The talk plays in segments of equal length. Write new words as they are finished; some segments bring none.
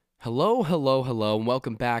Hello, hello, hello, and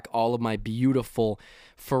welcome back, all of my beautiful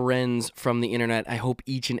friends from the internet. I hope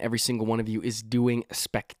each and every single one of you is doing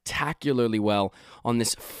spectacularly well on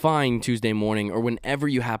this fine Tuesday morning, or whenever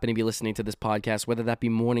you happen to be listening to this podcast, whether that be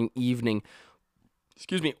morning, evening,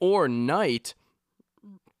 or night.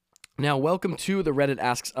 Now, welcome to the Reddit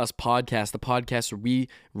Asks Us podcast, the podcast where we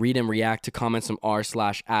read and react to comments from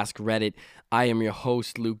r/AskReddit. I am your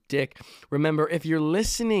host, Luke Dick. Remember, if you're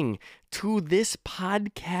listening to this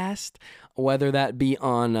podcast, whether that be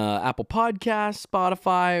on Apple Podcasts,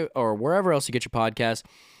 Spotify, or wherever else you get your podcasts,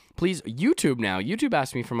 please, YouTube now. YouTube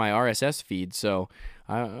asked me for my RSS feed, so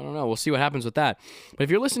I don't know. We'll see what happens with that. But if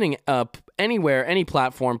you're listening anywhere, any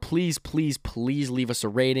platform, please leave us a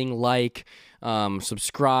rating,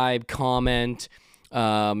 subscribe, comment,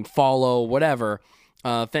 follow, whatever.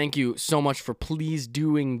 Thank you so much for please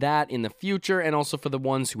doing that in the future, and also for the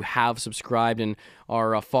ones who have subscribed and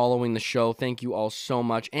are following the show. Thank you all so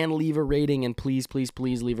much, and leave a rating, and please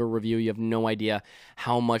leave a review. You have no idea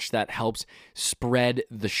how much that helps spread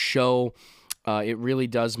the show. It really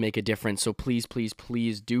does make a difference, so please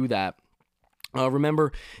do that.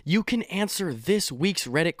 Remember, you can answer this week's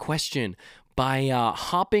Reddit question by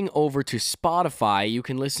hopping over to Spotify. You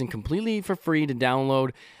can listen completely for free to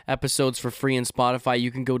download episodes for free in Spotify.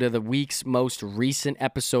 You can go to the week's most recent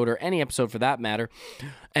episode, or any episode for that matter,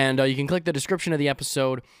 and you can click the description of the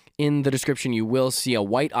episode. In the description, you will see a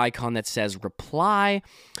white icon that says reply,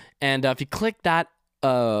 and if you click that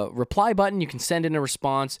reply button, you can send in a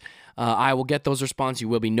response. I will get those responses. You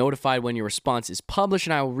will be notified when your response is published,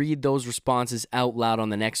 and I will read those responses out loud on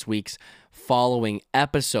the next week's following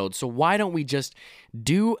episode. So why don't we just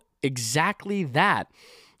do exactly that?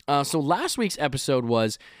 So last week's episode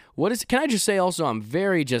was, can I just say also, I'm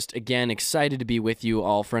very again, excited to be with you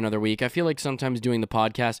all for another week. I feel like sometimes doing the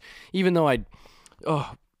podcast, even though I'm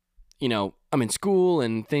in school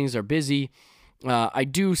and things are busy, I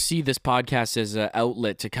do see this podcast as an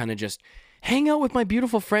outlet to kind of just hang out with my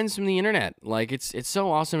beautiful friends from the internet. Like, it's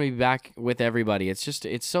so awesome to be back with everybody.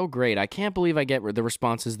 It's so great. I can't believe I get the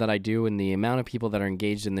responses that I do, and the amount of people that are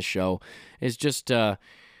engaged in the show is just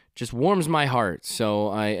warms my heart. So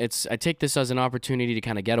I take this as an opportunity to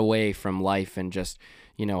kind of get away from life and just,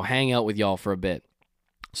 hang out with y'all for a bit.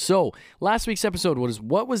 So last week's episode was,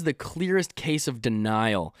 what was the clearest case of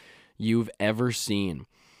denial you've ever seen?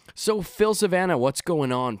 So Phil Savannah, what's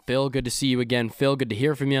going on? Phil, good to see you again. Phil, good to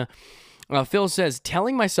hear from you. Phil says,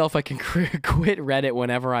 telling myself I can quit Reddit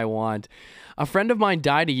whenever I want. A friend of mine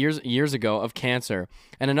died years ago of cancer,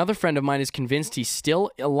 and another friend of mine is convinced he's still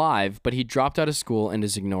alive, but he dropped out of school and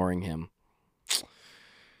is ignoring him.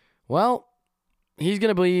 Well, he's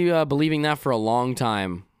going to be believing that for a long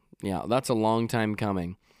time. Yeah, that's a long time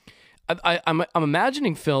coming. I'm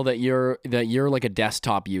imagining, Phil, that you're like a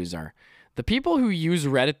desktop user. The people who use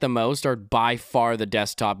Reddit the most are by far the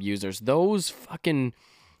desktop users. Those fucking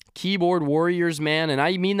keyboard warriors, man. And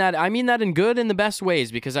I mean that in good and the best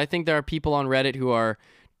ways, because I think there are people on Reddit who are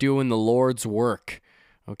doing the Lord's work.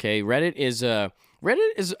 Okay, Reddit is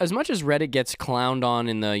as much as Reddit gets clowned on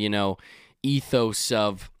in the ethos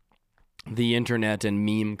of the internet and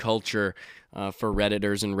meme culture for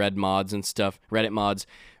Redditors and Reddit mods.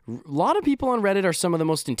 A lot of people on Reddit are some of the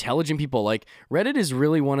most intelligent people. Like, Reddit is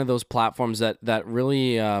really one of those platforms that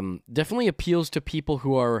really definitely appeals to people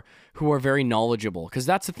who are very knowledgeable, because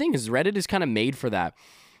that's the thing, is Reddit is kind of made for that.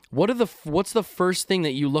 What's the first thing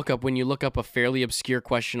that you look up when you look up a fairly obscure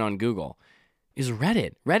question on Google? Is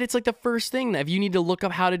Reddit. Reddit's like the first thing that if you need to look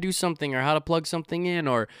up how to do something, or how to plug something in,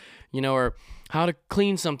 or or how to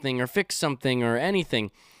clean something or fix something or anything,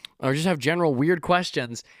 or just have general weird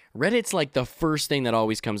questions, Reddit's like the first thing that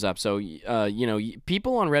always comes up. So,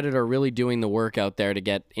 people on Reddit are really doing the work out there to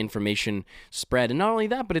get information spread. And not only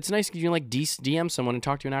that, but it's nice because you can DM someone and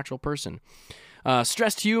talk to an actual person.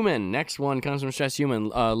 Stressed Human. Next one comes from Stressed Human.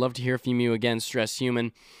 Love to hear from you again, Stressed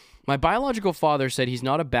Human. My biological father said he's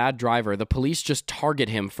not a bad driver. The police just target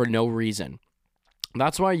him for no reason.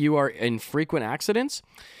 That's why you are in frequent accidents?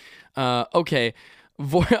 Okay.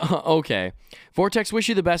 Okay. Vortex, wish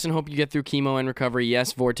you the best and hope you get through chemo and recovery.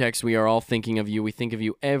 Yes, Vortex, we are all thinking of you. We think of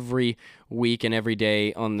you every week and every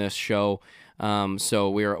day on this show. So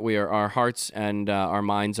we are our hearts and our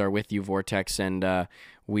minds are with you, Vortex, and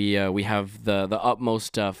we have the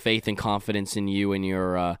utmost faith and confidence in you and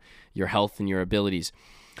your health and your abilities.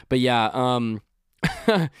 But yeah,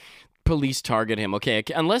 police target him. Okay,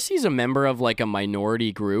 unless he's a member of like a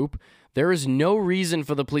minority group, there is no reason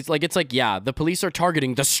for the police. Like, it's like, yeah, the police are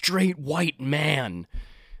targeting the straight white man.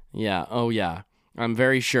 Yeah, oh yeah. I'm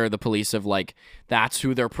very sure the police have, like, that's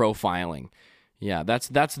who they're profiling. Yeah, that's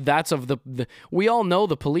of the we all know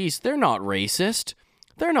the police, they're not racist.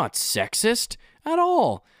 They're not sexist at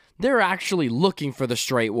all. They're actually looking for the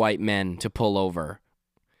straight white men to pull over.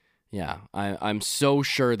 Yeah, I'm so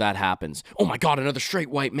sure that happens. Oh my God, another straight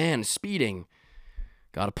white man is speeding.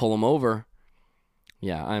 Gotta pull him over.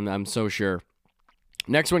 Yeah, I'm so sure.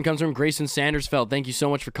 Next one comes from Grayson Sandersfeld. Thank you so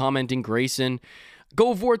much for commenting, Grayson.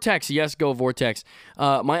 Go Vortex. Yes, go Vortex.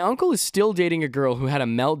 My uncle is still dating a girl who had a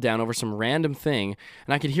meltdown over some random thing,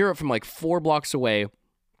 and I could hear it from like 4 blocks away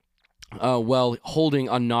while holding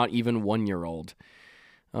a not even 1-year-old.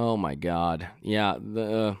 Oh my God. Yeah,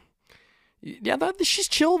 she's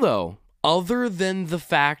chill though. Other than the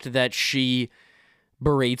fact that she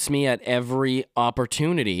berates me at every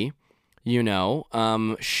opportunity,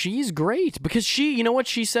 she's great because you know what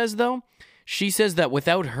she says though? She says that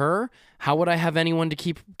without her, how would I have anyone to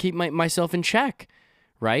keep myself in check,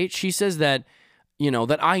 right? She says that,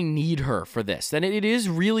 that I need her for this, that it is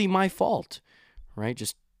really my fault, right?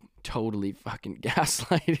 Just totally fucking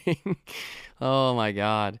gaslighting. Oh my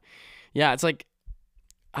God. Yeah, it's like,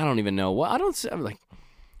 I don't even know what,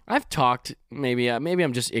 I've talked, maybe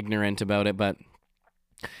I'm just ignorant about it, but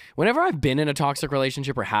whenever I've been in a toxic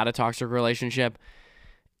relationship or had a toxic relationship,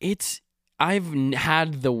 I've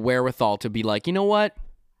had the wherewithal to be like, you know what?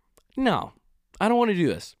 No, I don't want to do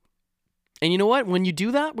this. And you know what? When you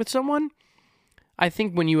do that with someone, I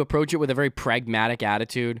think when you approach it with a very pragmatic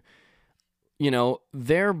attitude,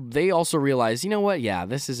 they also realize, you know what? Yeah,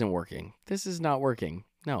 this isn't working. This is not working.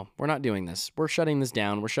 No, we're not doing this. We're shutting this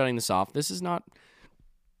down. We're shutting this off. This is not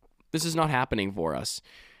happening for us.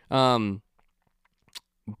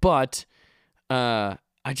 But I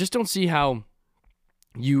just don't see how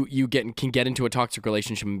you can get into a toxic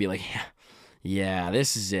relationship and be like, yeah,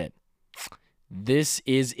 this is it. This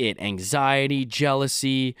is it. Anxiety,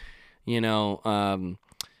 jealousy,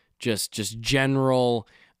 just general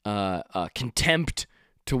contempt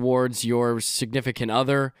towards your significant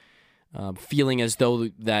other, feeling as though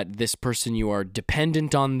that this person, you are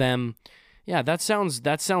dependent on them. Yeah, that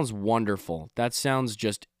sounds wonderful. That sounds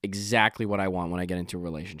just exactly what I want when I get into a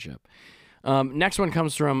relationship. Next one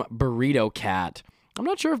comes from Burrito Cat. I'm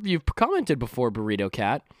not sure if you've commented before, Burrito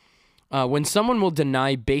Cat. When someone will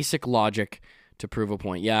deny basic logic to prove a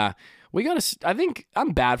point. Yeah, I think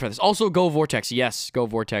I'm bad for this. Also, go Vortex. Yes, go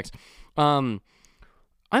Vortex. I'm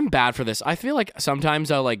bad for this. I feel like sometimes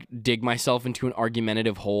I'll like dig myself into an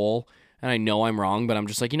argumentative hole, and I know I'm wrong, but I'm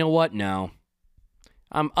just like, you know what? No.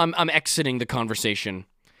 I'm exiting the conversation.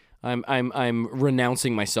 I'm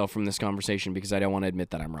renouncing myself from this conversation because I don't want to admit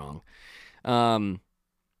that I'm wrong.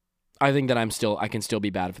 I think that I can still be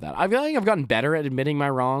bad for that. I feel like I've gotten better at admitting my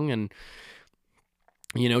wrong and,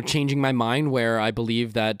 changing my mind where I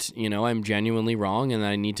believe that, I'm genuinely wrong and that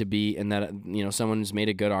I need to be, and that, someone's made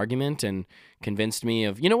a good argument and convinced me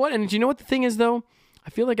of, you know what? And do you know what the thing is though? I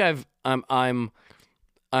feel like I've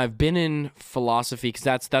been in philosophy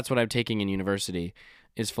because that's what I'm taking in university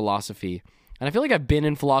is philosophy. And I feel like I've been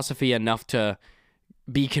in philosophy enough to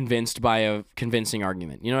be convinced by a convincing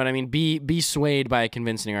argument. You know what I mean? Be swayed by a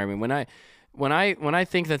convincing argument. When I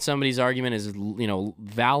think that somebody's argument is,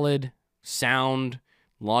 valid, sound,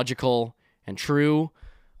 logical, and true,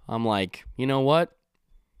 I'm like, you know what?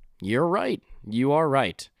 You're right. You are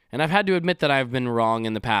right. And I've had to admit that I've been wrong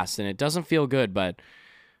in the past, and it doesn't feel good, but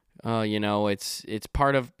it's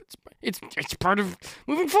part of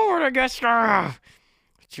moving forward, I guess.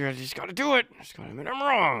 You just got to do it. Just got to admit I'm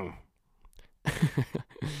wrong.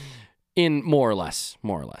 In more or less,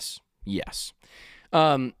 yes.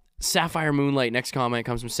 Sapphire Moonlight. Next comment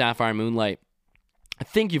comes from Sapphire Moonlight. I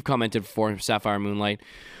think you've commented before, Sapphire Moonlight.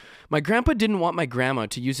 My grandpa didn't want my grandma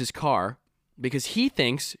to use his car because he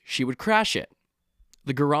thinks she would crash it.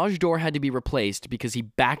 The garage door had to be replaced because he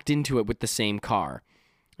backed into it with the same car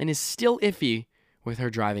and is still iffy with her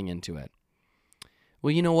driving into it.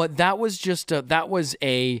 Well, you know what? That was just an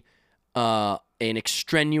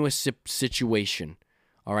extraneous situation.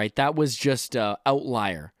 All right, that was just an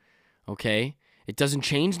outlier. Okay, it doesn't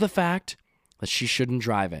change the fact that she shouldn't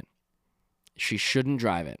drive it. She shouldn't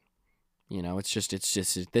drive it. It's just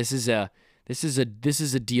this is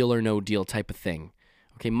a deal or no deal type of thing.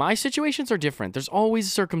 Okay, my situations are different. There's always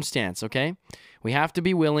a circumstance. Okay, we have to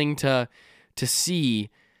be willing to see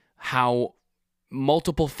how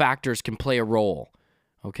multiple factors can play a role.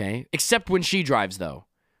 Okay, except when she drives though.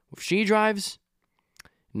 If she drives,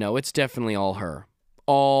 no, it's definitely all her.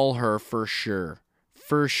 All her for sure.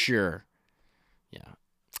 For sure. Yeah.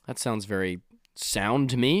 That sounds very sound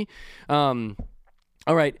to me.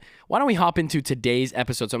 All right, why don't we hop into today's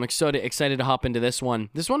episode? So I'm excited to hop into this one.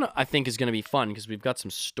 This one I think is going to be fun because we've got some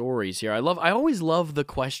stories here. I always love the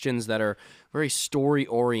questions that are very story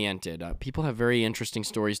oriented. People have very interesting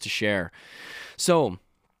stories to share. So,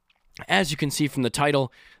 as you can see from the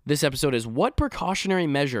title, this episode is, what precautionary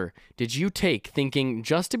measure did you take thinking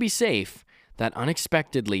just to be safe that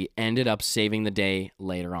unexpectedly ended up saving the day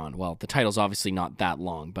later on? Well, the title's obviously not that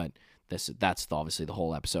long, but that's obviously the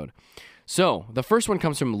whole episode. So, the first one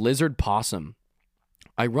comes from Lizard Possum.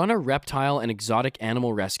 I run a reptile and exotic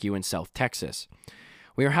animal rescue in South Texas.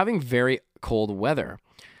 We are having very cold weather.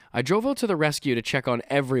 I drove out to the rescue to check on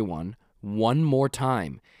everyone one more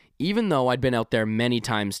time, even though I'd been out there many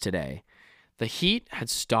times today. The heat had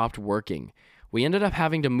stopped working. We ended up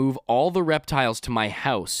having to move all the reptiles to my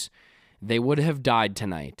house. They would have died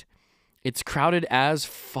tonight. It's crowded as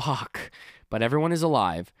fuck, but everyone is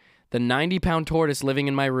alive. The 90-pound tortoise living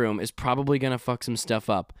in my room is probably going to fuck some stuff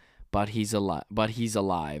up, but he's alive.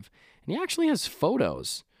 And he actually has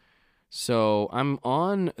photos. So I'm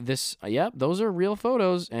on this. Yep, those are real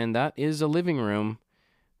photos, and that is a living room.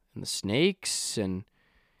 And the snakes, and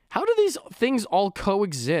how do these things all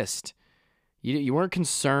coexist? You weren't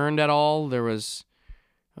concerned at all? There was...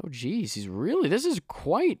 Oh, geez, this is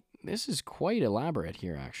quite elaborate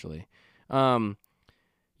here, actually.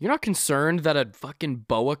 You're not concerned that a fucking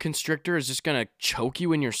boa constrictor is just gonna choke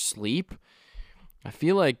you in your sleep? I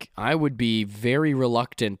feel like I would be very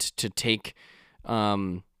reluctant to take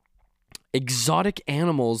exotic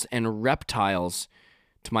animals and reptiles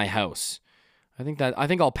to my house. I think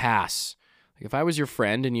I'll pass. Like, if I was your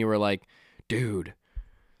friend and you were like, dude,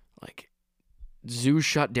 like, zoo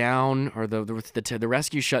shut down, or the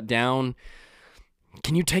rescue shut down,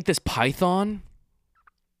 can you take this python?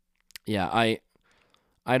 Yeah,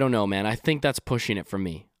 I don't know, man. I think that's pushing it for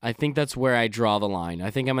me. I think that's where I draw the line.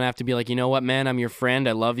 I think I'm going to have to be like, you know what, man? I'm your friend.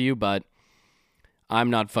 I love you, but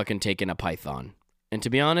I'm not fucking taking a python. And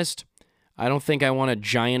to be honest, I don't think I want a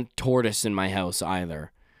giant tortoise in my house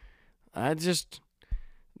either.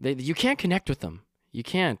 You can't connect with them. You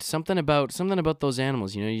can't. Something about those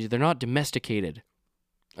animals, they're not domesticated.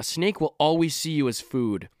 A snake will always see you as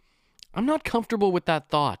food. I'm not comfortable with that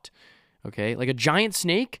thought. Okay? Like a giant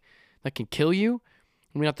snake that can kill you.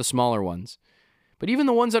 I mean, not the smaller ones. But even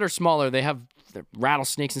the ones that are smaller, they're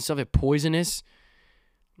rattlesnakes and stuff. They're poisonous.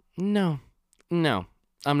 No.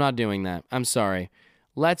 I'm not doing that. I'm sorry.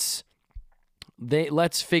 Let's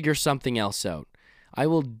figure something else out. I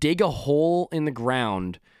will dig a hole in the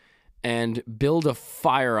ground and build a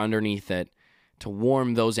fire underneath it to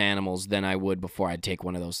warm those animals than I would before I'd take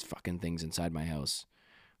one of those fucking things inside my house.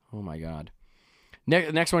 Oh my God.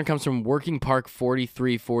 Next one comes from Working Park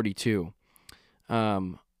 4342.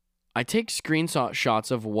 I take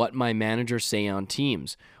screenshots of what my managers say on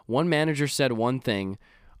Teams. One manager said one thing,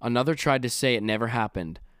 another tried to say it never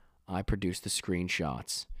happened. I produced the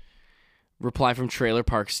screenshots. Reply from Trailer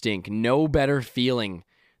Park Stink. No better feeling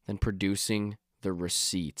than producing the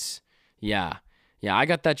receipts. Yeah, I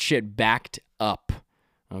got that shit backed up.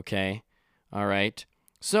 Okay? All right.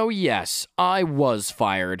 So yes, I was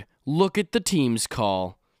fired. Look at the Teams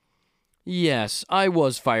call. Yes, I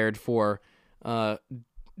was fired for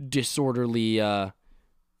disorderly,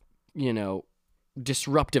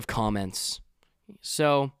 disruptive comments.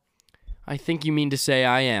 So, I think you mean to say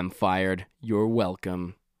I am fired. You're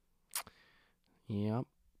welcome. Yep.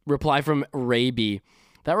 Reply from Raby.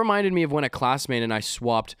 That reminded me of when a classmate and I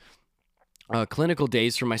swapped clinical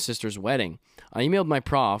days for my sister's wedding. I emailed my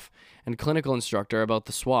prof and clinical instructor about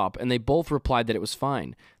the swap, and they both replied that it was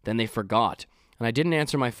fine. Then they forgot. And I didn't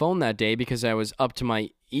answer my phone that day because I was up to my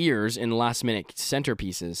ears in last-minute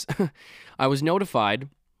centerpieces. I was notified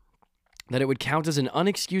that it would count as an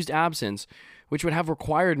unexcused absence, which would have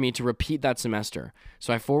required me to repeat that semester.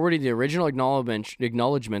 So I forwarded the original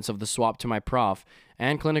acknowledgments of the swap to my prof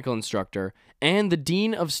and clinical instructor and the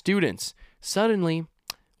dean of students. Suddenly,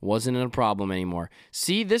 wasn't a problem anymore.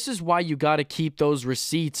 See, this is why you got to keep those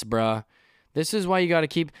receipts, bruh. This is why you got to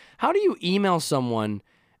keep... How do you email someone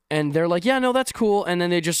and they're like, yeah, no, that's cool, and then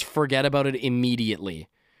they just forget about it immediately?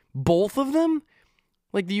 Both of them?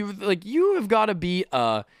 You have got to be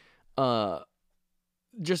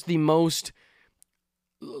just the most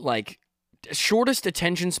shortest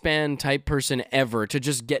attention span type person ever to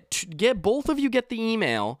just get both of you get the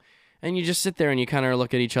email, and you just sit there and you kind of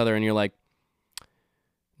look at each other and you're like,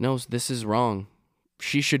 no, this is wrong.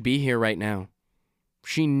 She should be here right now.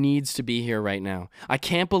 She needs to be here right now. I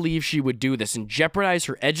can't believe she would do this and jeopardize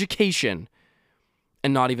her education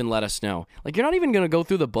and not even let us know. You're not even going to go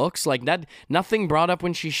through the books? That, nothing brought up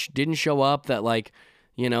when she didn't show up that,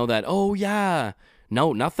 oh, yeah.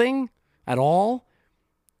 No, nothing at all?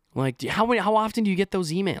 Like, how often do you get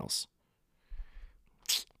those emails?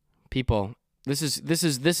 People, this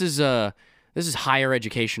is higher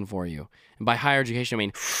education for you. And by higher education, I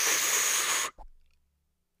mean,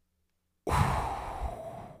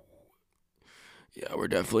 yeah, we're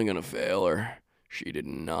definitely gonna fail her. She did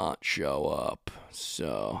not show up,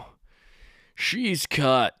 so she's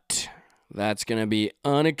cut. That's gonna be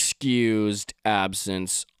unexcused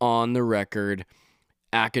absence on the record,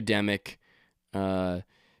 academic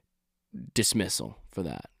dismissal for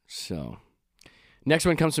that. So, next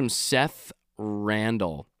one comes from Seth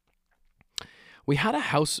Randall. We had a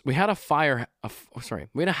firehouse.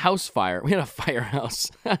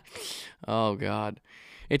 Oh, God.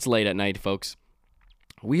 It's late at night, folks.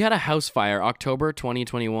 We had a house fire October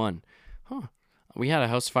 2021. Huh. We had a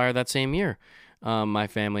house fire that same year, my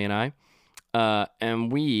family and I.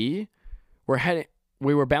 And we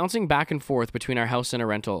were bouncing back and forth between our house and a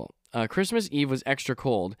rental. Christmas Eve was extra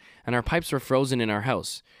cold, and our pipes were frozen in our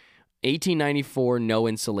house. 1894, no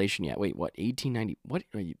insulation yet. Wait, what? 1890?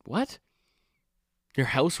 What? Your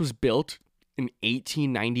house was built in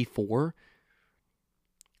 1894?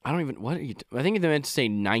 I don't even, I think they meant to say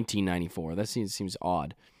 1994. That seems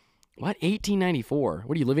odd. What? 1894?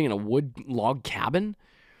 What, are you living in a wood log cabin?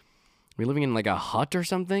 Are you living in like a hut or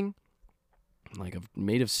something? Like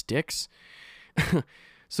made of sticks?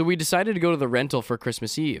 So we decided to go to the rental for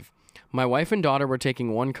Christmas Eve. My wife and daughter were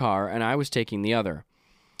taking one car, and I was taking the other.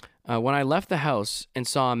 When I left the house and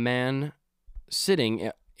saw a man sitting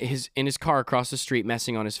in his car across the street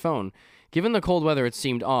messing on his phone, given the cold weather, it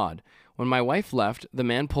seemed odd. When my wife left, the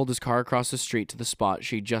man pulled his car across the street to the spot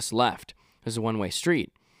she just left. It's a one-way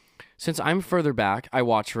street. Since I'm further back, I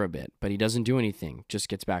watch for a bit, but he doesn't do anything, just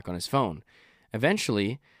gets back on his phone.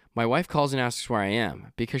 Eventually, my wife calls and asks where I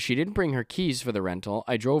am. Because she didn't bring her keys for the rental,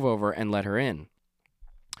 I drove over and let her in.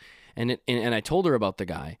 And I told her about the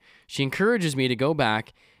guy. She encourages me to go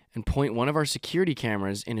back and point one of our security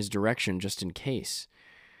cameras in his direction just in case.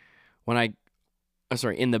 When I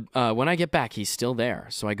get back, he's still there,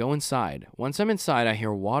 so I go inside. Once I'm inside, I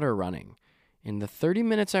hear water running. In the 30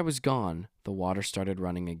 minutes I was gone, the water started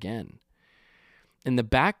running again. In the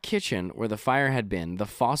back kitchen where the fire had been, the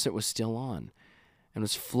faucet was still on and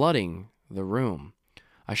was flooding the room.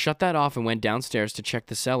 I shut that off and went downstairs to check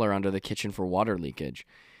the cellar under the kitchen for water leakage.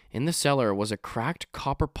 In the cellar was a cracked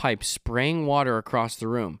copper pipe spraying water across the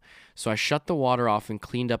room, so I shut the water off and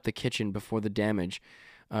cleaned up the kitchen before the damage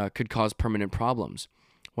could cause permanent problems.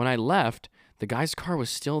 When I left, the guy's car was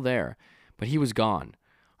still there, but he was gone.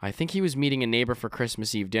 I think he was meeting a neighbor for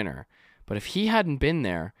Christmas Eve dinner, but if he hadn't been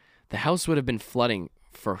there, the house would have been flooding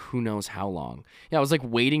for who knows how long. Yeah, I was like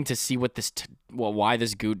waiting to see what why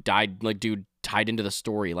this dude died, like dude tied into the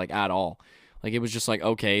story, like at all. Like it was just like,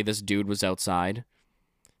 okay, this dude was outside.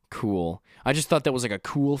 Cool. I just thought that was like a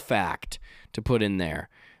cool fact to put in there.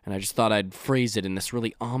 And I just thought I'd phrase it in this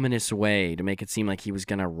really ominous way to make it seem like he was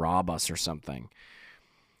going to rob us or something.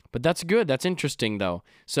 But that's good. That's interesting, though.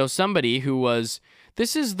 So somebody who was...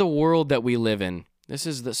 This is the world that we live in.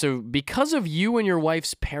 So because of you and your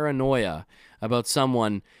wife's paranoia about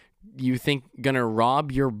someone you think going to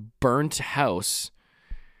rob your burnt house,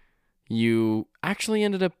 you actually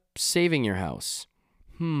ended up saving your house.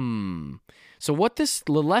 So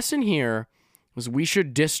the lesson here was we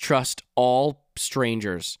should distrust all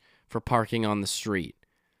strangers for parking on the street.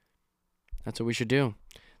 That's what we should do.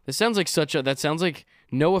 That sounds like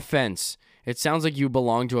no offense. It sounds like you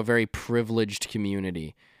belong to a very privileged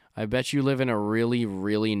community. I bet you live in a really,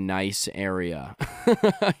 really nice area.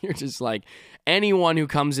 You're just like, anyone who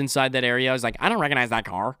comes inside that area is like, I don't recognize that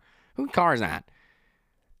car. Whose car is that?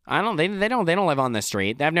 They don't live on this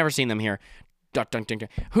street. I've never seen them here.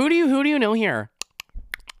 Who do you know here?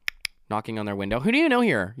 Knocking on their window. Who do you know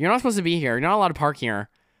here? You're not supposed to be here. You're not allowed to park here.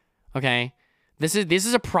 Okay? This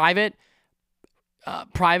is a private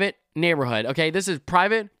neighborhood. Okay? This is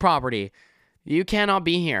private property. You cannot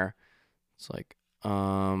be here. It's like,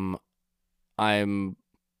 I'm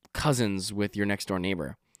cousins with your next door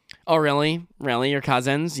neighbor. Oh, really? Really? You're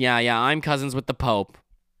cousins? Yeah, I'm cousins with the Pope.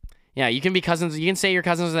 Yeah, you can be cousins. You can say you're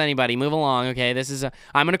cousins with anybody. Move along, okay?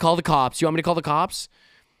 I'm going to call the cops. You want me to call the cops?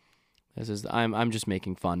 I'm just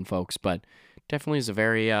making fun, folks, but definitely is a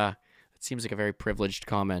very, it seems like a very privileged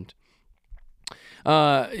comment.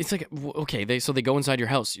 It's like, okay, they go inside your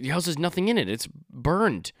house. Your house has nothing in it. It's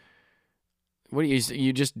burned. What do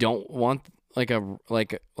you just don't want like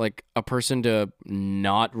a person to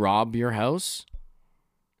not rob your house?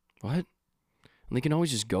 What? And they can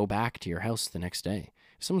always just go back to your house the next day.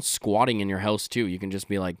 If someone's squatting in your house too, you can just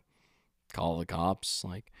be like, call the cops.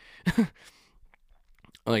 Like,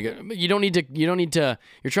 Like, you don't need to,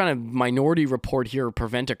 you're trying to minority report here or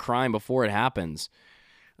prevent a crime before it happens.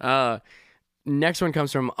 Next one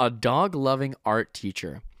comes from a dog-loving art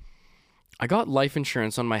teacher. I got life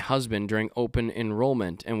insurance on my husband during open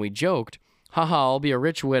enrollment, and we joked, haha, I'll be a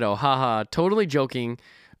rich widow, haha, totally joking,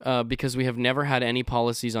 because we have never had any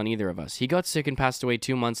policies on either of us. He got sick and passed away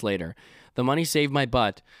 2 months later. The money saved my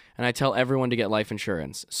butt, and I tell everyone to get life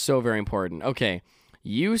insurance. So very important. Okay,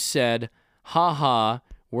 you said, haha,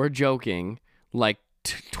 we're joking, like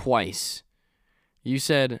twice. You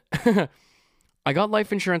said, I got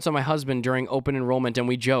life insurance on my husband during open enrollment, and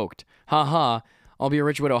we joked, haha, I'll be a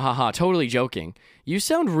rich widow, haha, totally joking. You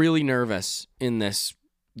sound really nervous in this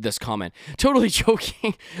comment. Totally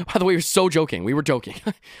joking. By the way, we're so joking. We were joking.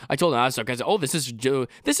 I told him, I was like, oh, this is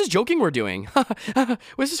joking we're doing.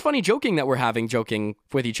 This is funny joking that we're having, joking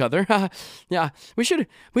with each other. Yeah, we should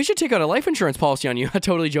take out a life insurance policy on you.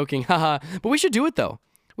 Totally joking. But we should do it though.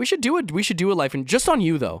 We should do it. We should do a life just on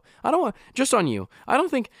you though. I don't want just on you. I don't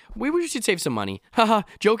think we should save some money. Haha,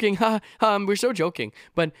 joking. We're so joking.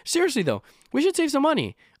 But seriously though, we should save some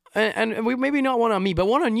money. And we maybe not one on me, but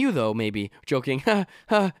one on you though, maybe. Joking.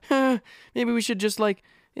 Maybe we should just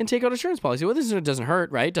and take out insurance policy. Well, this doesn't hurt,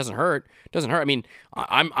 right? Doesn't hurt. I mean,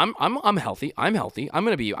 I'm healthy. I'm healthy. I'm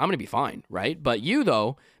gonna be fine, right? But you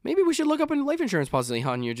though, maybe we should look up a life insurance policy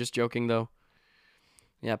on you. Just joking though.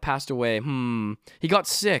 Yeah, passed away. He got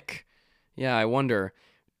sick. Yeah, I wonder,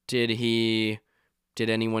 did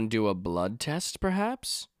anyone do a blood test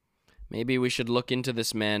perhaps? Maybe we should look into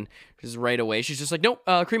this man just right away. She's just like, nope,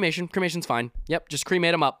 cremation. Cremation's fine. Yep, just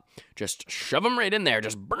cremate him up. Just shove him right in there.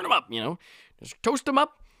 Just burn him up, Just toast him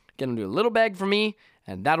up. Get him to a little bag for me,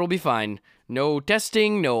 and that'll be fine. No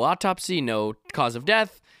testing, no autopsy, no cause of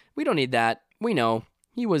death. We don't need that. We know.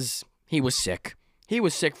 He was sick. He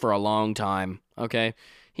was sick for a long time, okay?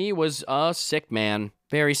 He was a sick man.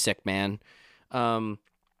 Very sick man. You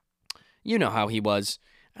know how he was.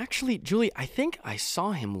 Actually, Julie, I think I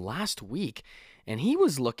saw him last week, and he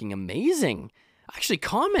was looking amazing. I actually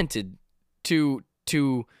commented to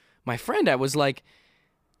my friend. I was like,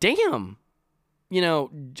 damn,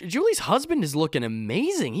 Julie's husband is looking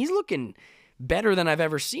amazing. He's looking better than I've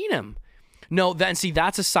ever seen him. No, that's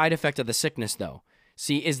a side effect of the sickness, though.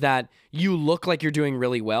 See, is that you look like you're doing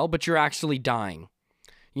really well, but you're actually dying.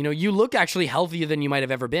 You look actually healthier than you might have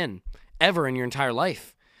ever been, ever in your entire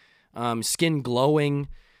life. Skin glowing,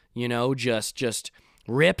 just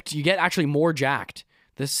ripped. You get actually more jacked.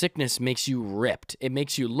 This sickness makes you ripped. It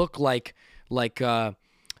makes you look like Arnold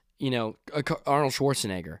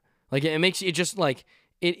Schwarzenegger. Like it makes you just like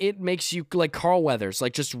it makes you like Carl Weathers,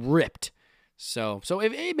 like just ripped. So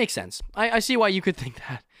it makes sense. I see why you could think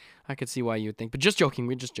that. I could see why you would think, but just joking.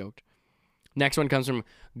 We just joked. Next one comes from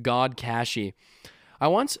God Cashy. I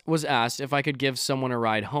once was asked if I could give someone a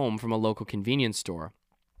ride home from a local convenience store.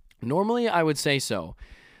 Normally, I would say so,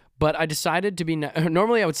 but I decided to be...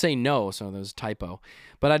 Normally, I would say no, so that was a typo,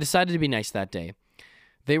 but I decided to be nice that day.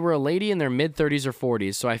 They were a lady in their mid-30s or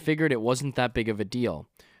 40s, so I figured it wasn't that big of a deal.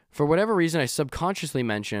 For whatever reason, I subconsciously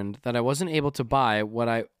mentioned that I wasn't able to buy what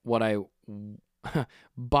I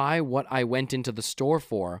went into the store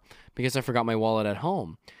for because I forgot my wallet at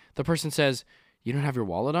home. The person says, "You don't have your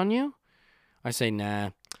wallet on you?" I say, "Nah."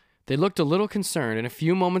 They looked a little concerned, and a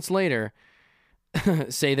few moments later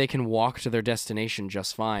say they can walk to their destination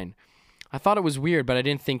just fine. I thought it was weird, but I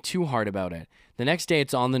didn't think too hard about it. The next day,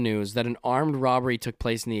 it's on the news that an armed robbery took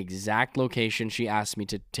place in the exact location she asked me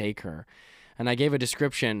to take her. And I gave a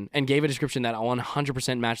description that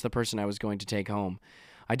 100% matched the person I was going to take home.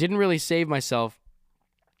 I didn't really save myself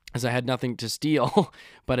as I had nothing to steal,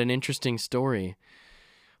 but an interesting story.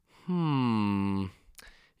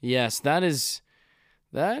 Yes, that's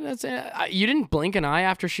you didn't blink an eye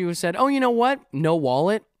after she was said, "Oh, you know what? No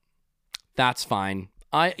wallet." That's fine.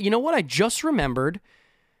 You know what? I just remembered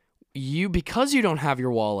because you don't have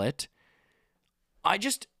your wallet.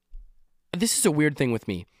 This is a weird thing with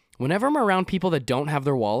me. Whenever I'm around people that don't have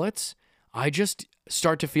their wallets, I just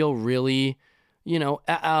start to feel really,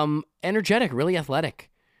 energetic, really athletic.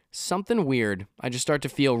 Something weird. I just start to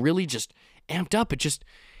feel really just amped up.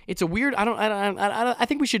 It's a weird. I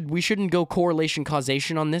think we shouldn't go correlation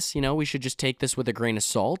causation on this. We should just take this with a grain of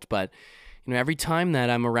salt. But every time that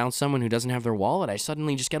I'm around someone who doesn't have their wallet, I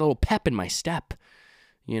suddenly just get a little pep in my step.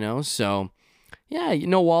 So yeah,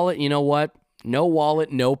 no wallet. You know what? No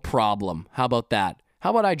wallet, no problem. How about that?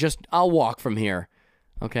 How about I'll walk from here,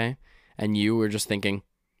 okay? And you were just thinking,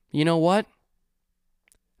 you know what?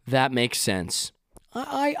 That makes sense.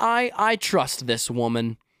 I trust this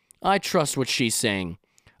woman. I trust what she's saying.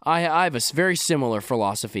 I have a very similar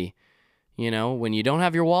philosophy. When you don't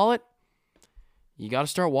have your wallet, you got to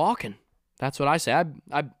start walking. That's what I say.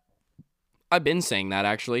 I've been saying that,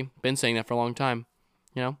 actually. Been saying that for a long time.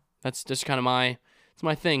 You know, that's just kind of it's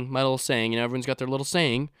my thing, my little saying. You know, everyone's got their little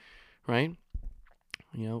saying, right?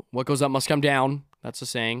 You know, what goes up must come down. That's a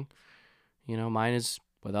saying. You know, mine is,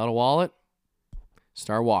 without a wallet,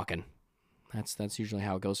 start walking. That's usually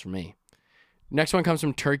how it goes for me. Next one comes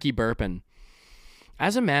from Turkey Burpin.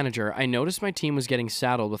 As a manager, I noticed my team was getting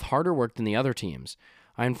saddled with harder work than the other teams.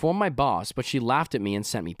 I informed my boss, but she laughed at me and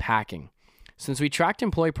sent me packing. Since we tracked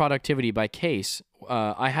employee productivity by case,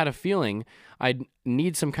 I had a feeling I'd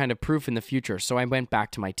need some kind of proof in the future, so I went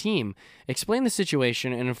back to my team, explained the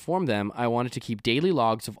situation, and informed them I wanted to keep daily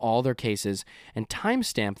logs of all their cases and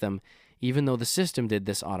timestamp them, even though the system did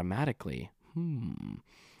this automatically.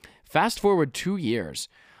 Fast forward 2 years.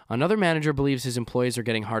 Another manager believes his employees are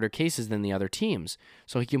getting harder cases than the other teams,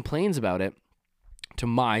 so he complains about it to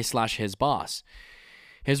my/his boss.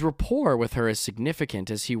 His rapport with her is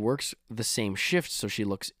significant as he works the same shift, so she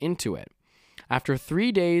looks into it. After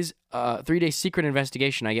 3 days secret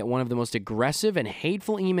investigation, I get one of the most aggressive and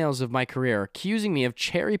hateful emails of my career accusing me of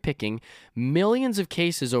cherry-picking millions of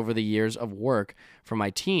cases over the years of work for my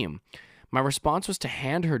team. My response was to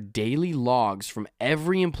hand her daily logs from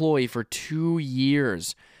every employee for 2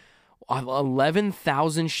 years.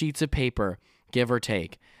 11,000 sheets of paper, give or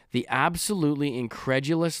take. The absolutely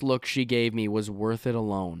incredulous look she gave me was worth it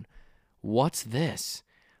alone. What's this?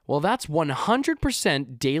 Well, that's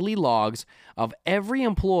 100% daily logs of every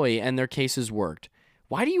employee and their cases worked.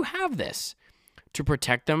 Why do you have this? To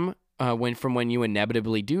protect them from when you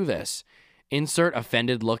inevitably do this. Insert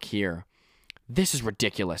offended look here. This is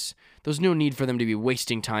ridiculous. There's no need for them to be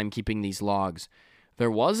wasting time keeping these logs.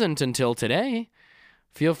 There wasn't until today.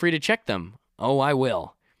 Feel free to check them. Oh, I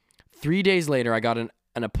will. 3 days later, I got an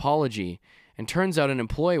apology, and turns out an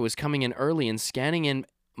employee was coming in early and scanning in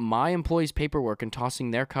my employees' paperwork and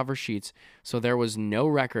tossing their cover sheets, so there was no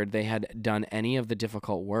record they had done any of the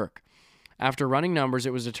difficult work. After running numbers,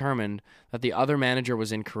 it was determined that the other manager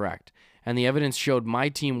was incorrect, and the evidence showed my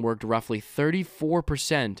team worked roughly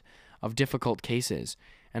 34% of difficult cases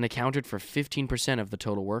and accounted for 15% of the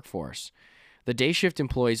total workforce. The day shift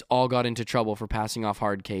employees all got into trouble for passing off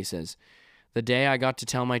hard cases. The day I got to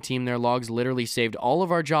tell my team their logs literally saved all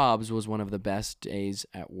of our jobs was one of the best days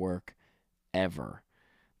at work ever.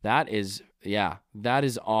 That is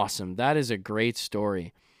awesome. That is a great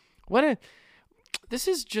story. This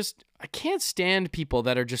is just, I can't stand people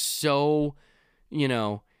that are just so,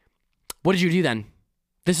 what did you do then?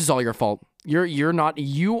 This is all your fault.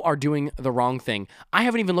 You are doing the wrong thing. I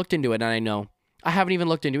haven't even looked into it, and I know. I haven't even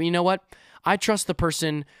looked into it. You know what? I trust the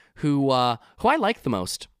person who I like the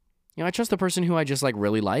most. I trust the person who I just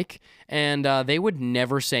really like, and they would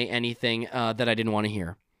never say anything that I didn't want to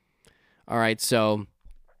hear. All right, so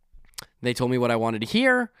they told me what I wanted to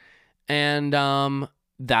hear, and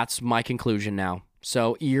that's my conclusion now.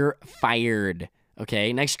 So you're fired,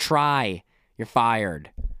 okay? Nice try. You're fired.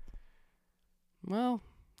 Well,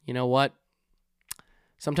 you know what?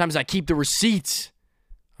 Sometimes I keep the receipts.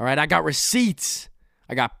 All right, I got receipts.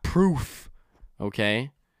 I got proof, okay?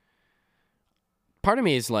 Part of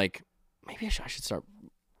me is like, maybe I should start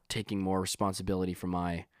taking more responsibility for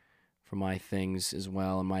my things as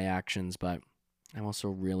well and my actions, but I'm also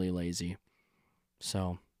really lazy.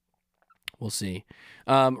 So, we'll see.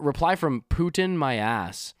 Reply from Putin my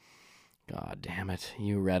ass. God damn it,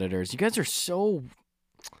 you Redditors. You guys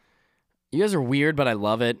are weird, but I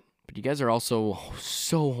love it. But you guys are also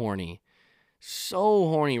so horny. So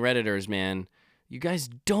horny, Redditors, man. You guys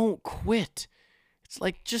don't quit. It's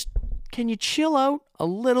like, just, can you chill out a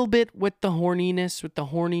little bit with the horniness, with the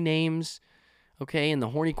horny names, okay, and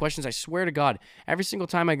the horny questions? I swear to God, every single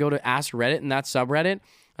time I go to Ask Reddit in that subreddit,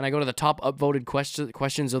 and I go to the top upvoted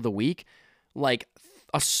questions of the week, like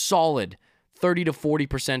a solid 30 to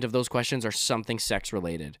 40% of those questions are something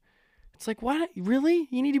sex-related. It's like, what? Really?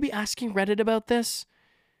 You need to be asking Reddit about this?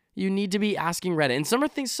 You need to be asking Reddit. And some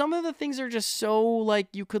of the things are just so, like,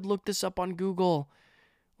 you could look this up on Google.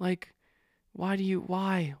 Like,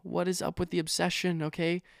 why? What is up with the obsession,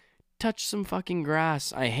 okay? Touch some fucking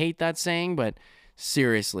grass. I hate that saying, but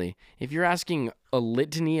seriously, if you're asking a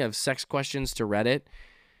litany of sex questions to Reddit,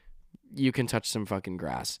 you can touch some fucking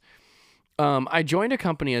grass. I joined a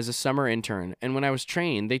company as a summer intern, and when I was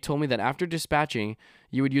trained, they told me that after dispatching,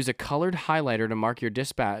 you would use a colored highlighter to mark your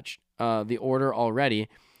dispatch, the order already,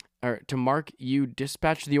 or to mark you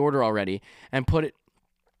dispatched the order already, and put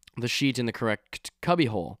the sheet in the correct cubby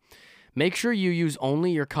hole. Make sure you use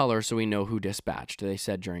only your color so we know who dispatched, they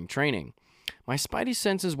said during training. My spidey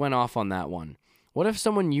senses went off on that one. What if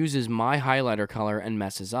someone uses my highlighter color and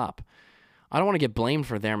messes up? I don't want to get blamed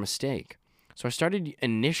for their mistake. So I started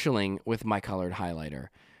initialing with my colored highlighter.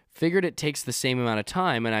 Figured it takes the same amount of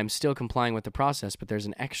time and I'm still complying with the process, but there's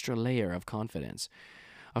an extra layer of confidence.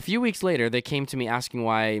 A few weeks later, they came to me asking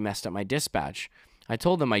why I messed up my dispatch. I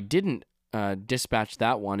told them I didn't dispatch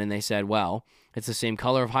that one, and they said, well, it's the same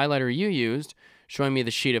color of highlighter you used, showing me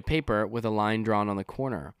the sheet of paper with a line drawn on the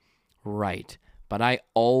corner. Right, but I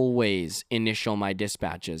always initial my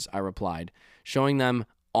dispatches, I replied, showing them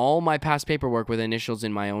all my past paperwork with initials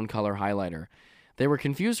in my own color highlighter. They were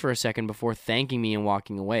confused for a second before thanking me and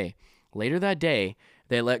walking away. Later that day,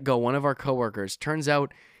 they let go one of our coworkers. Turns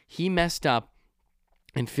out he messed up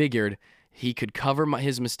and figured he could cover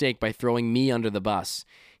his mistake by throwing me under the bus.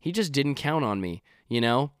 He just didn't count on me,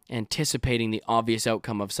 anticipating the obvious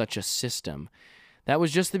outcome of such a system. That was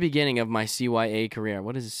just the beginning of my CYA career.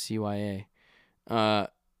 What is CYA?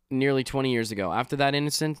 Nearly 20 years ago. After that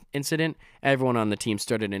incident, everyone on the team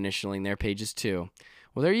started initialing their pages too.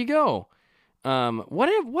 Well, there you go. What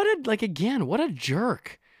a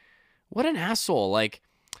jerk. What an asshole. Like,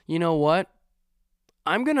 you know what?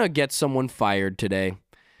 I'm going to get someone fired today.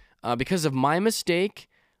 Because of my mistake,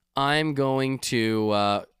 I'm going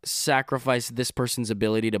to sacrifice this person's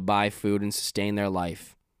ability to buy food and sustain their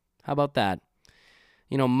life. How about that?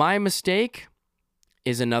 My mistake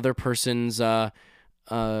is another person's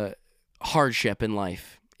hardship in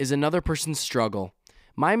life, is another person's struggle.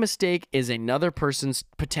 My mistake is another person's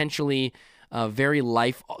potentially very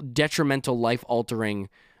detrimental, life-altering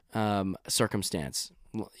circumstance.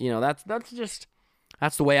 That's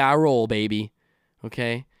the way I roll, baby.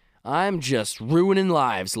 Okay? I'm just ruining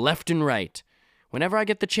lives left and right. Whenever I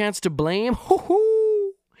get the chance to blame,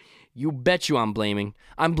 you bet you I'm blaming.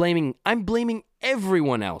 I'm blaming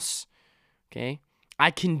everyone else. Okay?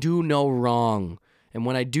 I can do no wrong. And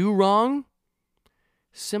when I do wrong,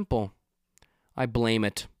 simple. I blame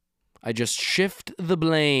it. I just shift the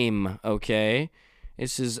blame, okay?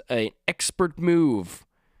 This is an expert move.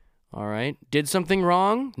 All right? Did something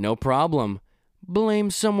wrong? No problem.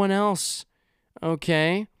 Blame someone else.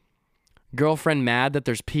 Okay? Girlfriend mad that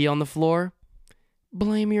there's pee on the floor?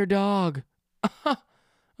 Blame your dog.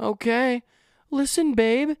 Okay. Listen,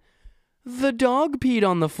 babe. The dog peed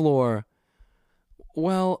on the floor.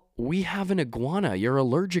 Well, we have an iguana. You're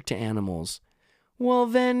allergic to animals. Well,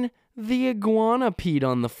 then the iguana peed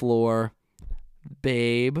on the floor,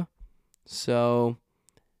 babe. So,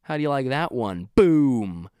 how do you like that one?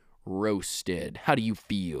 Boom. Roasted. How do you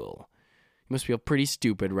feel? You must feel pretty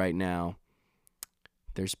stupid right now.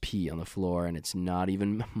 There's pee on the floor, and it's not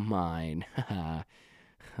even mine.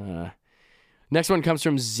 Next one comes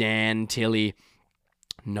from Zantilly.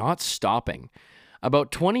 Not stopping. About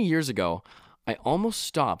 20 years ago, I almost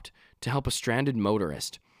stopped to help a stranded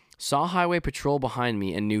motorist. Saw highway patrol behind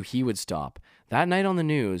me and knew he would stop. That night on the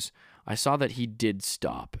news, I saw that he did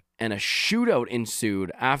stop, and a shootout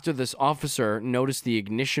ensued after this officer noticed the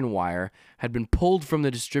ignition wire had been pulled from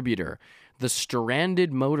the distributor. The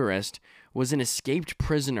stranded motorist was an escaped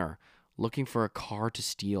prisoner looking for a car to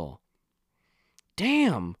steal.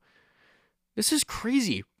 Damn. This is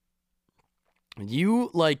crazy.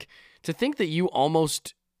 To think that you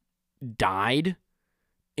almost died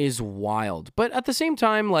is wild. But at the same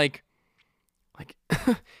time, what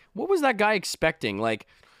was that guy expecting?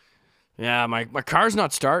 Yeah, my car's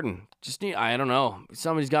not starting. I don't know.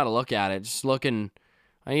 Somebody's got to look at it. Just looking.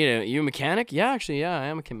 You a mechanic? Yeah, actually, yeah, I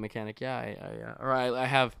am a mechanic. Yeah, I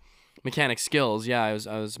have mechanic skills. Yeah, I was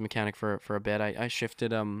a mechanic for a bit. I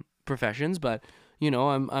shifted professions, but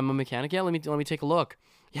I'm a mechanic. Yeah, let me take a look.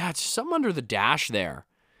 Yeah, it's something under the dash there.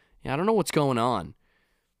 Yeah, I don't know what's going on.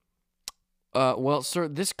 Well, sir,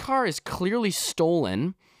 this car is clearly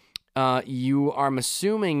stolen. I'm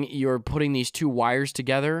assuming you're putting these two wires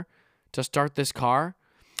together to start this car.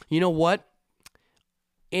 You know what?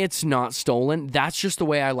 It's not stolen. That's just the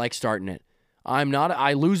way I like starting it.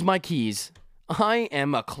 I lose my keys. I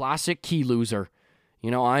am a classic key loser.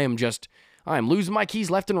 I am losing my keys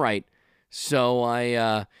left and right. So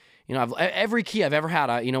every key I've ever had,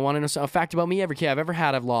 want to know a fact about me? Every key I've ever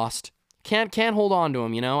had, I've lost. Can't hold on to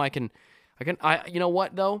them, you know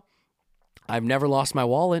what though? I've never lost my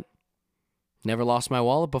wallet. Never lost my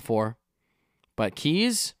wallet before. But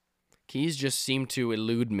keys just seem to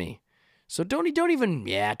elude me. So don't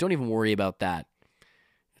even worry about that.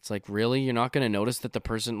 It's like, really? You're not going to notice that the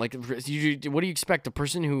person, what do you expect? The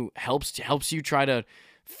person who helps you try to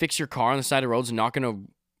fix your car on the side of the road is not going to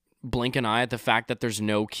blink an eye at the fact that there's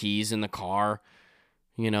no keys in the car,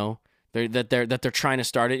 they're trying to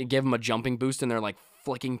start it and give them a jumping boost and they're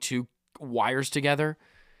flicking two wires together.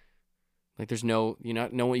 There's no, you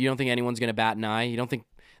don't think anyone's going to bat an eye. You don't think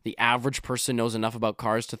the average person knows enough about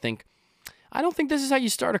cars to think, I don't think this is how you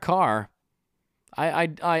start a car.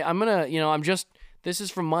 I'm gonna, this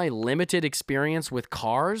is from my limited experience with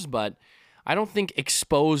cars, but I don't think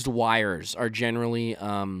exposed wires are generally,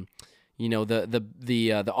 the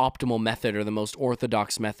optimal method or the most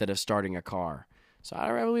orthodox method of starting a car. So I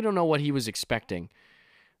really don't know what he was expecting.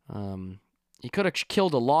 He could have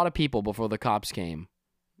killed a lot of people before the cops came.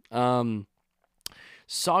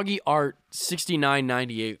 Soggy Art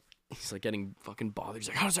 6998. He's like getting fucking bothered. He's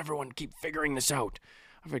like, how does everyone keep figuring this out?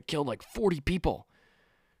 I've killed like 40 people.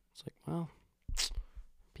 It's like, well,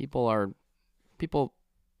 people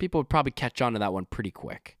would probably catch on to that one pretty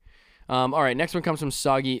quick. All right, next one comes from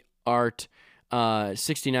Soggy Art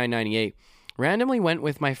 6998. Randomly went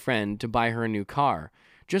with my friend to buy her a new car.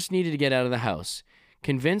 Just needed to get out of the house.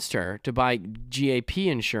 Convinced her to buy GAP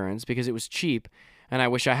insurance because it was cheap, and I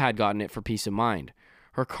wish I had gotten it for peace of mind.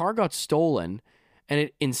 Her car got stolen,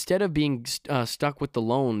 and instead of being stuck with the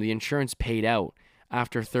loan, the insurance paid out.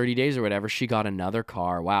 After 30 days or whatever, she got another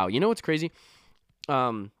car. Wow. You know what's crazy?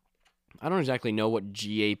 I don't exactly know what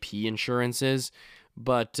GAP insurance is,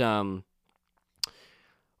 but you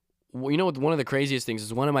know what? One of the craziest things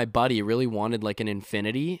is one of my buddy really wanted like an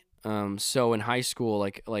Infinity. So in high school,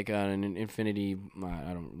 like an Infinity,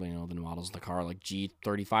 I don't really know the models of the car, like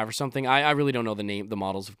G35 or something. I really don't know the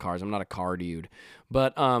models of cars. I'm not a car dude,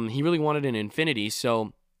 but he really wanted an Infinity,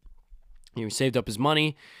 so he saved up his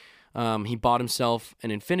money. He bought himself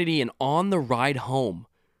an Infinity, and on the ride home,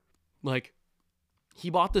 like, he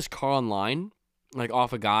bought this car online, like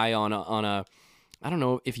off a guy on a I don't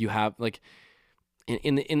know if you have, like,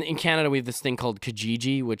 in Canada we have this thing called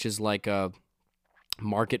Kijiji, which is like a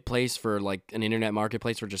marketplace for, like, an internet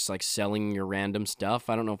marketplace for just like selling your random stuff.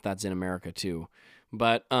 I don't know if that's in America too,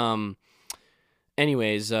 but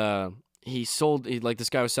anyways, this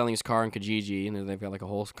guy was selling his car on Kijiji, and they've got like a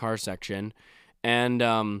whole car section,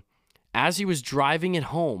 and as he was driving it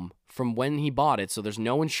home from when he bought it, so there's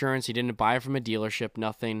no insurance, he didn't buy it from a dealership,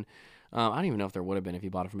 nothing. I don't even know if there would have been if he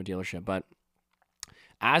bought it from a dealership, but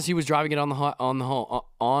as he was driving it on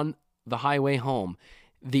the highway home,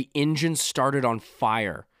 the engine started on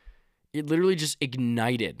fire. It literally just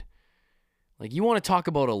ignited. Like, you want to talk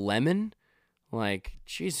about a lemon? Like,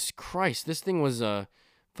 Jesus Christ, this thing was a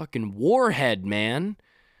fucking warhead, man.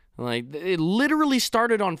 Like, it literally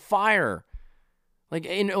started on fire.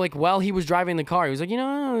 Like while he was driving the car, he was like,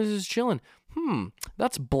 this is chilling.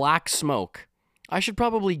 That's black smoke. I should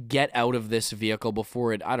probably get out of this vehicle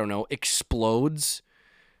before it, I don't know, explodes.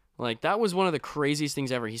 Like, that was one of the craziest things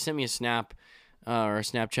ever. He sent me a snap or a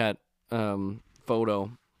Snapchat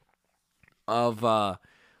photo of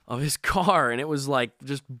his car, and it was like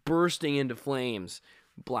just bursting into flames,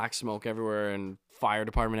 black smoke everywhere, and fire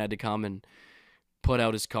department had to come and put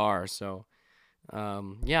out his car. So.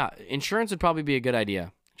 Insurance would probably be a good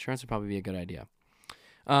idea.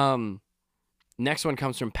 Next one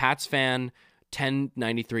comes from Pat's Fan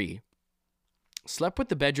 1093. Slept with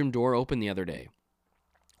the bedroom door open the other day.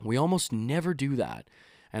 We almost never do that.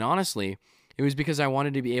 And honestly, it was because I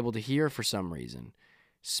wanted to be able to hear for some reason.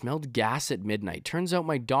 Smelled gas at midnight. Turns out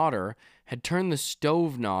my daughter had turned the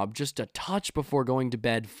stove knob just a touch before going to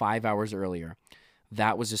bed 5 hours earlier.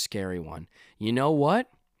 That was a scary one. You know what?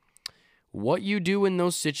 What you do in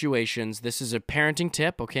those situations, this is a parenting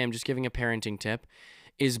tip, okay? I'm just giving a parenting tip,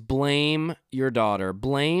 is blame your daughter.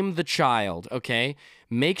 Blame the child, okay?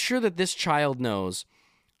 Make sure that this child knows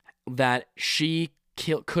that she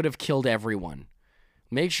could have killed everyone.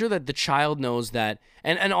 Make sure that the child knows that,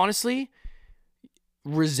 and honestly,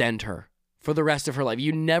 resent her for the rest of her life.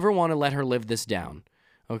 You never want to let her live this down,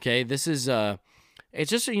 okay? This is, it's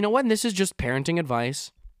just, you know what? And this is just parenting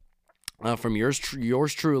advice from yours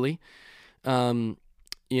truly. You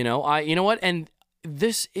know what? And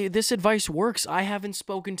this advice works. I haven't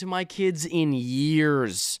spoken to my kids in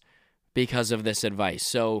years because of this advice.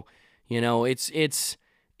 So,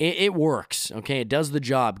 it works. Okay. It does the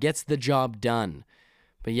job, gets the job done.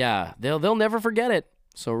 But yeah, they'll never forget it.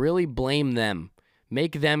 So really blame them,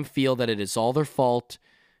 make them feel that it is all their fault,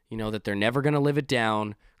 that they're never going to live it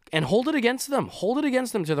down, and hold it against them for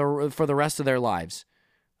the rest of their lives.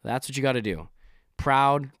 That's what you got to do.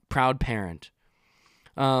 Proud parent.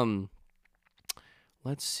 Let's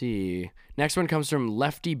see. Next one comes from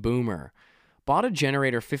Lefty Boomer. Bought a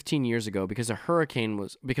generator 15 years ago because a hurricane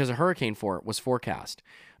was forecast.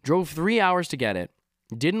 Drove 3 hours to get it.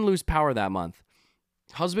 Didn't lose power that month.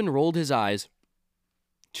 Husband rolled his eyes.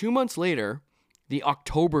 2 months later, the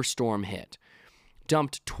October storm hit.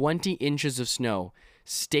 Dumped 20 inches of snow.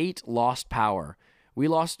 State lost power. We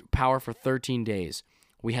lost power for 13 days.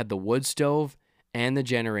 We had the wood stove and the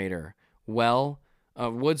generator.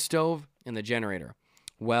 Wood stove and the generator.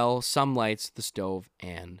 Some lights, the stove,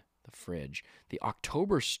 and the the fridge. The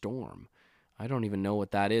October storm. I don't even know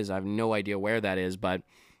what that is. I have no idea where that is, but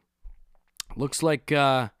looks like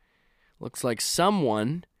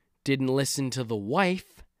someone didn't listen to the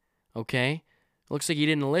wife, okay? Looks like you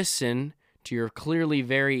didn't listen to your clearly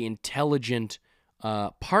very intelligent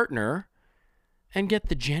partner and get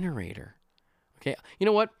the generator. Okay, you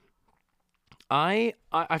know what? I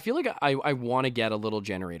feel like I want to get a little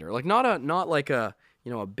generator, like not like a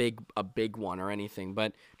big one or anything,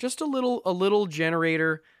 but just a little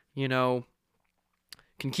generator,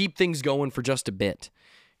 can keep things going for just a bit,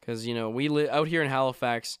 because we live out here in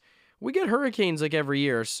Halifax. We get hurricanes like every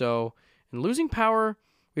year, so and losing power,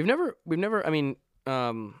 we've never. I mean,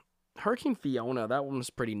 Hurricane Fiona, that one was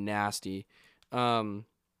pretty nasty.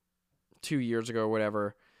 2 years ago or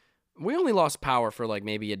whatever. We only lost power for like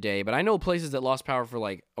maybe a day, but I know places that lost power for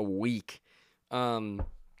like a week. And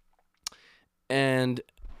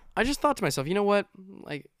I just thought to myself, you know what?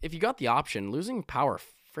 Like, if you got the option, losing power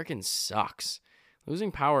freaking sucks.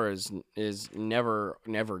 Losing power is never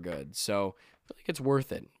good. So I feel like it's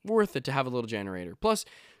worth it. Worth it to have a little generator. Plus,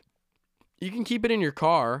 you can keep it in your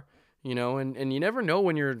car, and you never know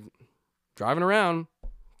when you're driving around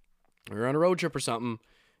or you're on a road trip or something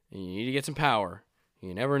and you need to get some power.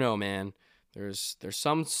 You never know, man. There's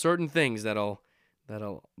some certain things that'll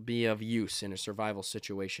be of use in a survival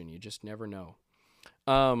situation. You just never know.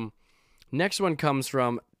 Next one comes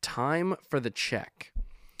from Time for the Check.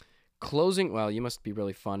 Well, you must be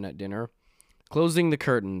really fun at dinner. Closing the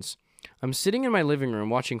curtains. I'm sitting in my living room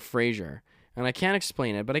watching Frasier, and I can't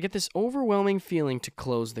explain it, but I get this overwhelming feeling to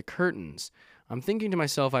close the curtains. I'm thinking to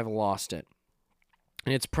myself I've lost it.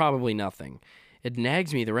 And it's probably nothing. It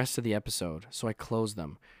nags me the rest of the episode, so I close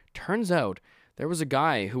them. Turns out there was a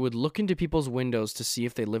guy who would look into people's windows to see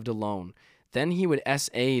if they lived alone. Then he would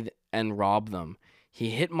SA and rob them. He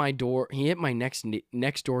hit my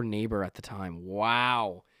next door neighbor at the time.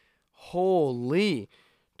 Wow. Holy.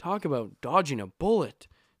 Talk about dodging a bullet.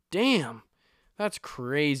 Damn. That's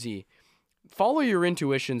crazy. Follow your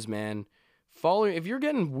intuitions, man. If you're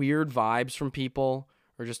getting weird vibes from people,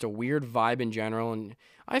 or just a weird vibe in general, and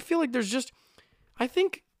I feel like I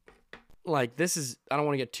think, like, I don't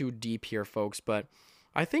want to get too deep here, folks, but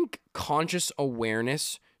I think conscious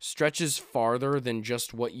awareness stretches farther than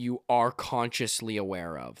just what you are consciously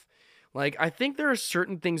aware of. Like, I think there are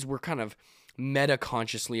certain things we're kind of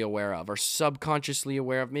meta-consciously aware of, or subconsciously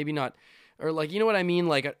aware of, maybe not, or like, you know what I mean?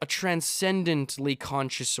 Like a transcendently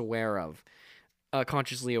consciously aware of.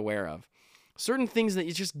 Certain things that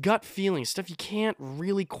it's just gut feeling, stuff you can't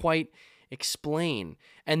really quite explain.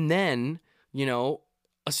 And then,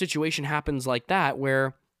 a situation happens like that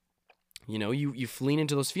where, you lean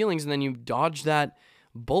into those feelings and then you dodge that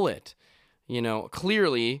bullet.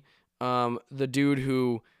 Clearly, the dude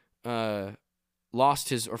who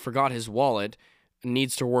lost or forgot his wallet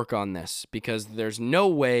needs to work on this, because there's no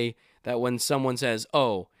way that when someone says,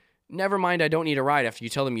 oh, never mind, I don't need a ride, after you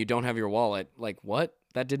tell them you don't have your wallet, like, what?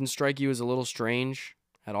 That didn't strike you as a little strange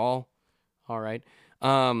at all? All right.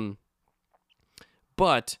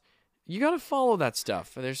 But you got to follow that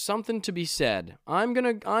stuff. There's something to be said.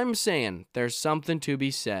 I'm saying there's something to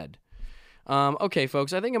be said. Okay,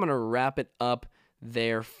 folks, I think I'm going to wrap it up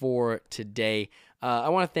there for today. I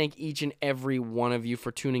want to thank each and every one of you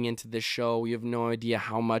for tuning into this show. You have no idea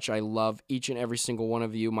how much I love each and every single one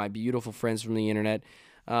of you, my beautiful friends from the internet.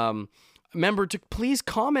 Remember to please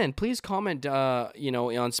comment, on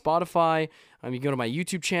Spotify. You can go to my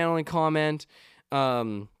YouTube channel and comment.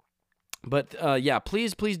 Yeah,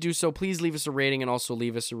 please do so. Please leave us a rating and also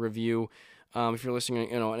leave us a review. If you're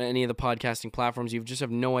listening, on any of the podcasting platforms, you just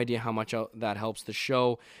have no idea how much that helps the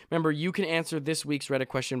show. Remember, you can answer this week's Reddit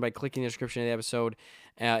question by clicking the description of the episode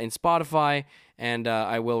in Spotify, and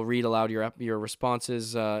I will read aloud your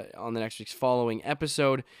responses on the next week's following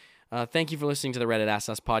episode. Thank you for listening to the Reddit Ask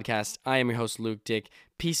Us podcast. I am your host, Luke Dick.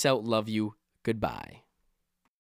 Peace out. Love you. Goodbye.